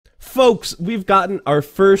Folks, we've gotten our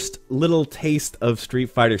first little taste of Street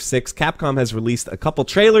Fighter 6. Capcom has released a couple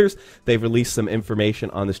trailers. They've released some information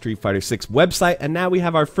on the Street Fighter 6 website, and now we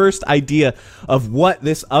have our first idea of what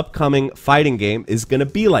this upcoming fighting game is going to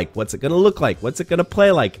be like. What's it going to look like? What's it going to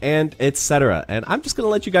play like? And etc. And I'm just going to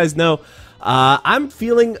let you guys know, I'm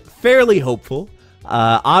feeling fairly hopeful.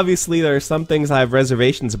 Obviously, there are some things I have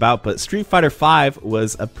reservations about, but Street Fighter V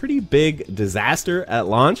was a pretty big disaster at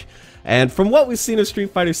launch. And from what we've seen of Street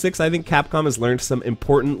Fighter 6, I think Capcom has learned some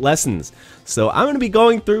important lessons. So I'm going to be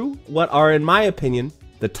going through what are, in my opinion,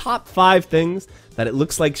 the top 5 things that it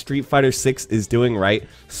looks like Street Fighter 6 is doing right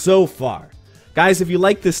so far. Guys, if you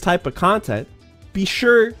like this type of content, be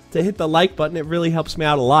sure to hit the like button. It really helps me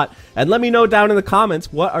out a lot. And let me know down in the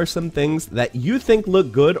comments what are some things that you think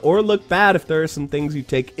look good or look bad. If there are some things you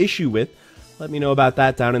take issue with, let me know about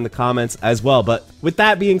that down in the comments as well. But with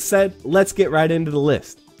that being said, let's get right into the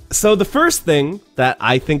list. So the first thing that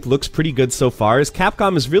I think looks pretty good so far is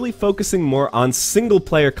Capcom is really focusing more on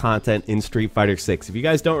single-player content in Street Fighter 6. If you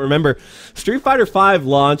guys don't remember, Street Fighter 5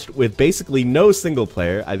 launched with basically no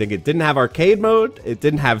single-player. I think it didn't have arcade mode, it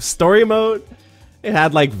didn't have story mode, it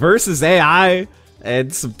had like versus AI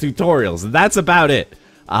and some tutorials, and that's about it.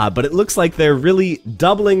 But it looks like they're really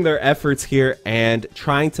doubling their efforts here and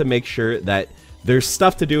trying to make sure that there's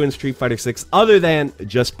stuff to do in Street Fighter 6 other than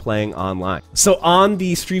just playing online. So on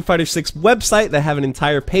the Street Fighter 6 website, they have an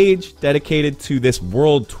entire page dedicated to this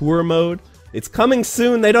World Tour mode. It's coming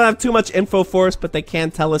soon. They don't have too much info for us, but they can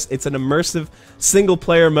tell us it's an immersive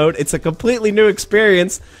single-player mode. It's a completely new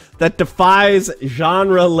experience that defies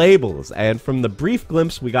genre labels. And from the brief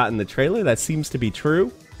glimpse we got in the trailer, that seems to be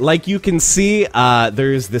true. Like you can see,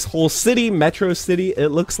 there's this whole city, Metro City, it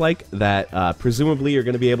looks like, that presumably you're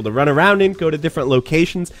going to be able to run around in, go to different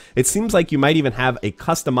locations. It seems like you might even have a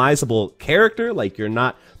customizable character, like you're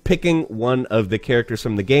not picking one of the characters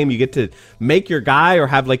from the game. You get to make your guy or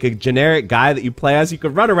have like a generic guy that you play as. You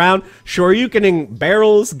could run around. Sure, you can in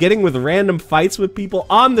barrels, getting with random fights with people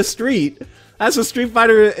on the street. That's what Street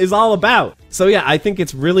Fighter is all about. So yeah, I think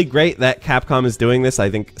it's really great that Capcom is doing this.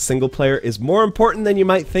 I think single player is more important than you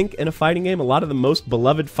might think in a fighting game. A lot of the most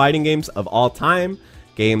beloved fighting games of all time,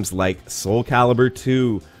 games like Soul Calibur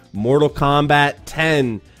 2, Mortal Kombat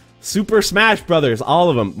 10, Super Smash Brothers,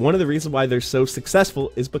 all of them. One of the reasons why they're so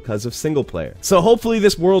successful is because of single player. So hopefully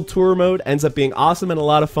this World Tour mode ends up being awesome and a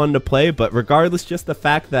lot of fun to play, but regardless, just the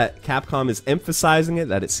fact that Capcom is emphasizing it,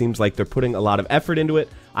 that it seems like they're putting a lot of effort into it,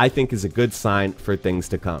 I think is a good sign for things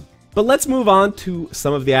to come. But let's move on to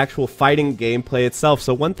some of the actual fighting gameplay itself.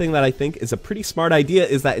 So one thing that I think is a pretty smart idea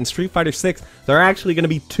is that in Street Fighter 6, there are actually going to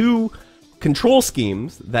be 2 control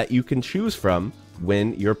schemes that you can choose from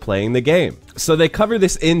when you're playing the game. So they cover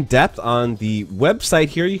this in depth on the website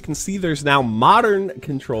here. You can see there's now modern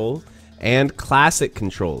controls and classic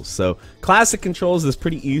controls. So classic controls is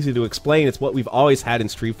pretty easy to explain. It's what we've always had in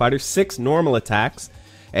Street Fighter: 6 normal attacks.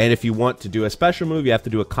 And if you want to do a special move, you have to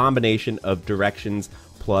do a combination of directions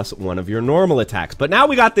plus one of your normal attacks. But now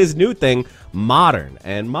we got this new thing, modern.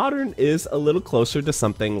 And modern is a little closer to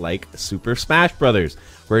something like Super Smash Brothers,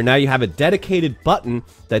 where now you have a dedicated button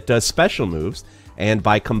that does special moves. And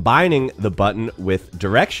by combining the button with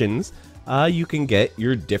directions, you can get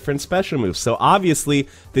your different special moves. So obviously,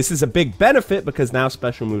 this is a big benefit because now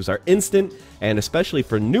special moves are instant, and especially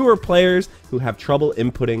for newer players who have trouble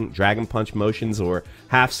inputting Dragon Punch motions or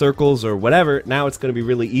half circles or whatever, now it's going to be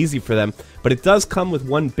really easy for them. But it does come with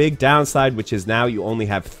one big downside, which is now you only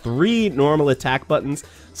have 3 normal attack buttons,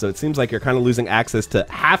 so it seems like you're kind of losing access to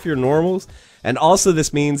half your normals. And also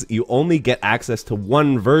this means you only get access to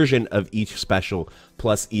one version of each special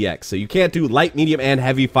plus EX. So you can't do light, medium, and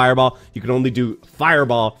heavy fireball. You can only do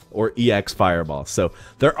fireball or EX fireball. So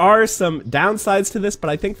there are some downsides to this,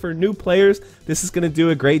 but I think for new players, this is going to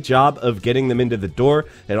do a great job of getting them into the door.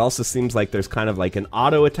 It also seems like there's kind of like an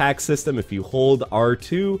auto attack system. If you hold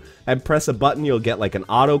R2 and press a button, you'll get like an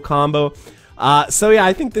auto combo. So yeah,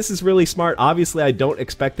 I think this is really smart. Obviously, I don't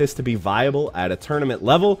expect this to be viable at a tournament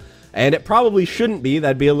level, and it probably shouldn't be.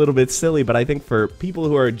 That'd be a little bit silly, but I think for people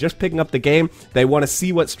who are just picking up the game, they want to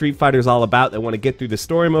see what Street Fighter is all about, they want to get through the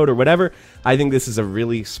story mode or whatever, I think this is a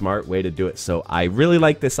really smart way to do it. So I really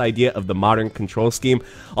like this idea of the modern control scheme.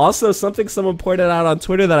 Also, something someone pointed out on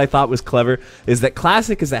Twitter that I thought was clever is that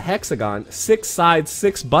Classic is a hexagon, 6 sides,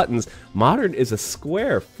 6 buttons. Modern is a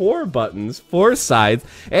square, 4 buttons, 4 sides.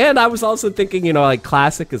 And I was also thinking, like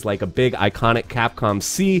Classic is like a big iconic Capcom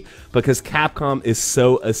C because Capcom is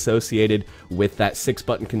so associated associated with that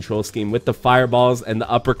 6-button control scheme with the fireballs and the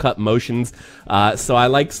uppercut motions. So I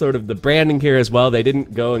like sort of the branding here as well. They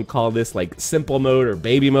didn't go and call this like simple mode or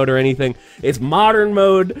baby mode or anything. It's modern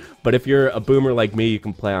mode, but if you're a boomer like me, you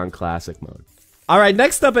can play on classic mode. Alright,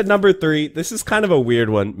 next up at number 3, this is kind of a weird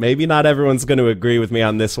one. Maybe not everyone's going to agree with me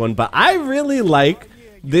on this one, but I really like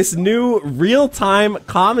this new real-time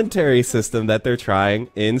commentary system that they're trying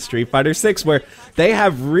in Street Fighter 6, where they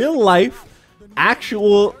have real-life,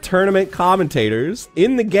 actual tournament commentators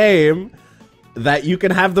in the game that you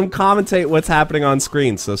can have them commentate what's happening on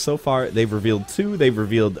screen. So far, they've revealed 2. They've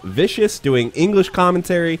revealed Vicious doing English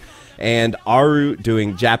commentary and Aru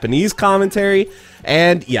doing Japanese commentary.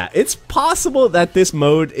 And yeah, it's possible that this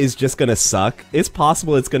mode is just gonna suck. It's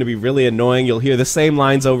possible it's gonna be really annoying. You'll hear the same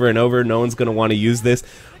lines over and over. No one's gonna want to use this.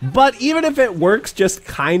 But even if it works just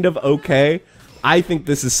kind of okay, I think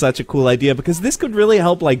this is such a cool idea, because this could really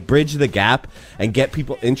help like bridge the gap and get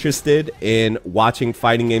people interested in watching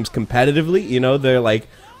fighting games competitively. You know, they're like,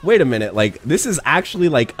 wait a minute, like this is actually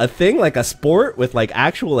like a thing, like a sport with like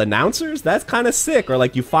actual announcers? That's kind of sick. Or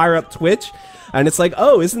like you fire up Twitch and it's like,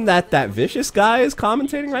 oh, isn't that Vicious guy is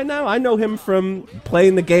commentating right now? I know him from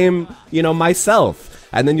playing the game, you know, myself.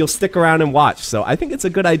 And then you'll stick around and watch. So I think it's a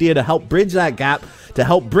good idea to help bridge that gap, to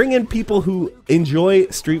help bring in people who enjoy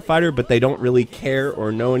Street Fighter, but they don't really care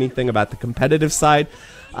or know anything about the competitive side.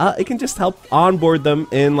 It can just help onboard them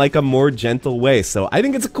in like a more gentle way. So I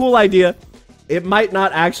think it's a cool idea. It might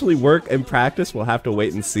not actually work in practice. We'll have to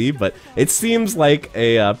wait and see, but it seems like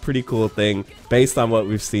a pretty cool thing based on what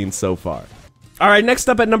we've seen so far. All right, next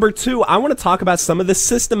up at number 2, I want to talk about some of the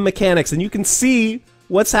system mechanics, and you can see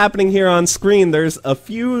what's happening here on screen. There's a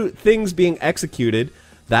few things being executed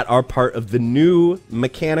that are part of the new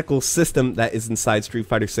mechanical system that is inside Street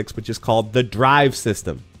Fighter 6, which is called the drive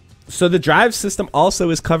system. So the drive system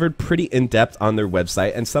also is covered pretty in-depth on their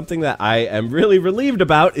website, and something that I am really relieved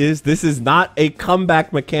about is this is not a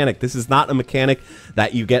comeback mechanic. This is not a mechanic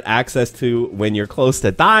that you get access to when you're close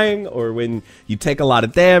to dying or when you take a lot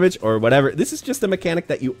of damage or whatever. This is just a mechanic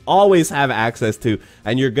that you always have access to,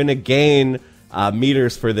 and you're going to gain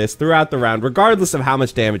meters for this throughout the round, regardless of how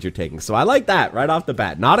much damage you're taking. So I like that right off the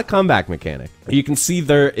bat. Not a comeback mechanic. You can see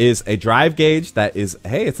there is a drive gauge that is,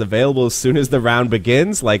 hey, it's available as soon as the round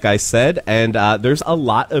begins, like I said, and there's a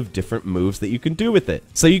lot of different moves that you can do with it.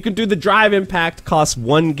 So you can do the drive impact, costs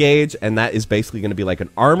 1 gauge, and that is basically going to be like an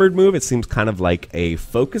armored move. It seems kind of like a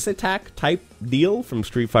focus attack type deal from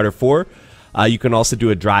Street Fighter 4. You can also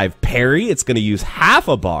do a drive parry. It's going to use half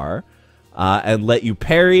a bar and let you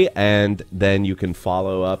parry, and then you can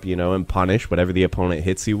follow up, you know, and punish whatever the opponent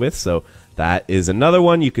hits you with. So that is another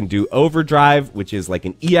one. You can do overdrive, which is like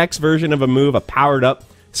an EX version of a move, a powered up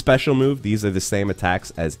special move. These are the same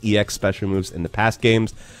attacks as EX special moves in the past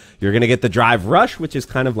games. You're going to get the drive rush, which is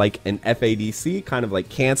kind of like an FADC, kind of like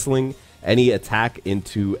canceling any attack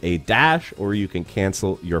into a dash, or you can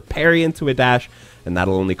cancel your parry into a dash, and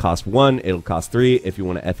that'll only cost 1. It'll cost 3 if you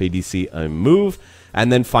want to FADC a move. And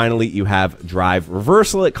then finally, you have drive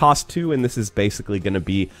reversal. It costs 2, and this is basically going to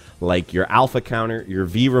be like your alpha counter, your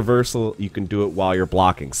V reversal. You can do it while you're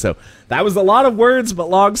blocking. So that was a lot of words, but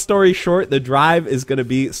long story short, the drive is going to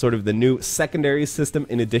be sort of the new secondary system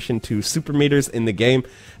in addition to super meters in the game.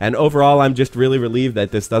 And overall, I'm just really relieved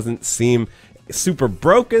that this doesn't seem super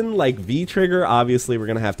broken like V-Trigger. Obviously, we're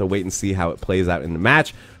going to have to wait and see how it plays out in the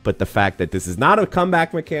match. But the fact that this is not a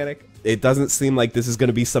comeback mechanic, it doesn't seem like this is going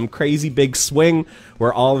to be some crazy big swing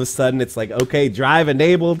where all of a sudden it's like, okay, drive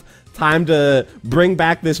enabled, time to bring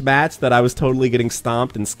back this match that I was totally getting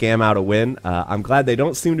stomped and scam out a win. I'm glad they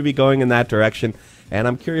don't seem to be going in that direction, and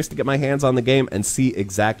I'm curious to get my hands on the game and see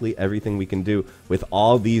exactly everything we can do with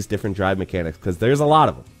all these different drive mechanics, because there's a lot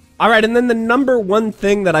of them. All right, and then the number one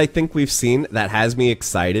thing that I think we've seen that has me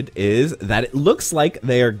excited is that it looks like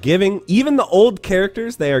they are giving, even the old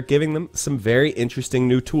characters, they are giving them some very interesting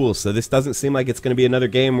new tools. So this doesn't seem like it's going to be another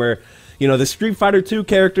game where, you know, the Street Fighter 2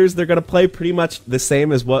 characters, they're going to play pretty much the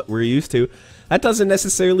same as what we're used to. That doesn't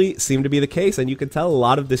necessarily seem to be the case, and you can tell a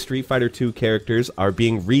lot of the Street Fighter 2 characters are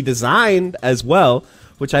being redesigned as well,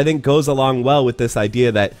 which I think goes along well with this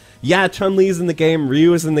idea that, yeah, Chun-Li's in the game,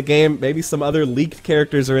 Ryu is in the game, maybe some other leaked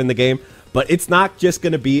characters are in the game, but it's not just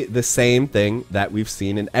going to be the same thing that we've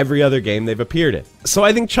seen in every other game they've appeared in. So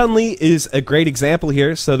I think Chun-Li is a great example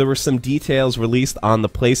here. So there were some details released on the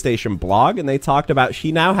PlayStation blog, and they talked about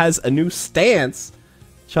she now has a new stance.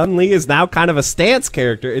 Chun-Li is now kind of a stance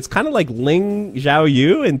character. It's kind of like Ling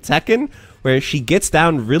Xiaoyu in Tekken, where she gets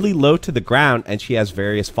down really low to the ground and she has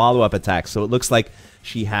various follow-up attacks. So it looks like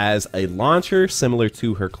she has a launcher similar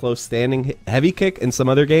to her close standing heavy kick in some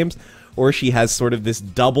other games, or she has sort of this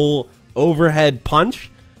double overhead punch,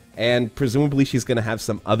 and presumably she's going to have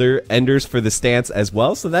some other enders for the stance as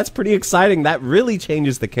well, so that's pretty exciting. That really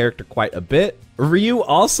changes the character quite a bit. Ryu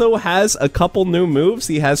also has a couple new moves.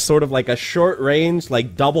 He has sort of like a short range,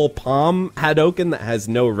 like double palm Hadouken that has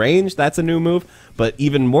no range. That's a new move. But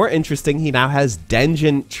even more interesting, he now has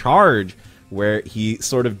Denjin Charge, where he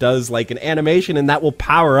sort of does like an animation, and that will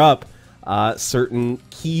power up certain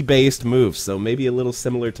key-based moves. So maybe a little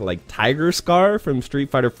similar to like Tiger Scar from Street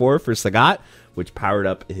Fighter 4 for Sagat, which powered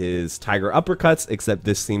up his Tiger Uppercuts, except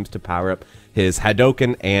this seems to power up his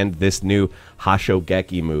Hadouken and this new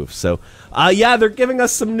Hashogeki move. So, yeah, they're giving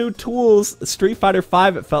us some new tools. Street Fighter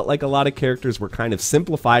 5, it felt like a lot of characters were kind of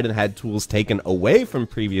simplified and had tools taken away from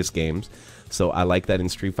previous games. So I like that in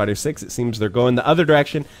Street Fighter 6. It seems they're going the other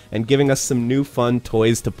direction and giving us some new fun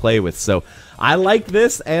toys to play with. So I like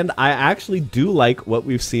this, and I actually do like what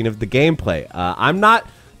we've seen of the gameplay. I'm not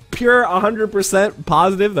pure 100%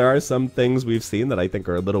 positive. There are some things we've seen that I think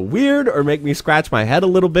are a little weird or make me scratch my head a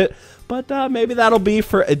little bit, but maybe that'll be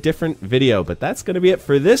for a different video. But that's going to be it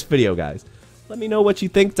for this video, guys. Let me know what you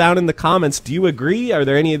think down in the comments. Do you agree? Are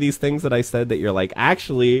there any of these things that I said that you're like,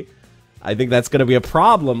 actually, I think that's going to be a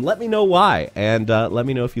problem? Let me know why, and let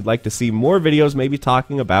me know if you'd like to see more videos maybe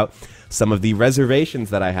talking about some of the reservations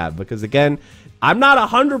that I have, because again, I'm not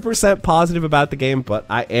 100% positive about the game, but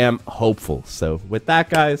I am hopeful. So with that,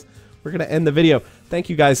 guys, we're going to end the video. Thank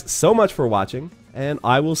you guys so much for watching, and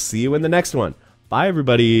I will see you in the next one. Bye,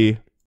 everybody.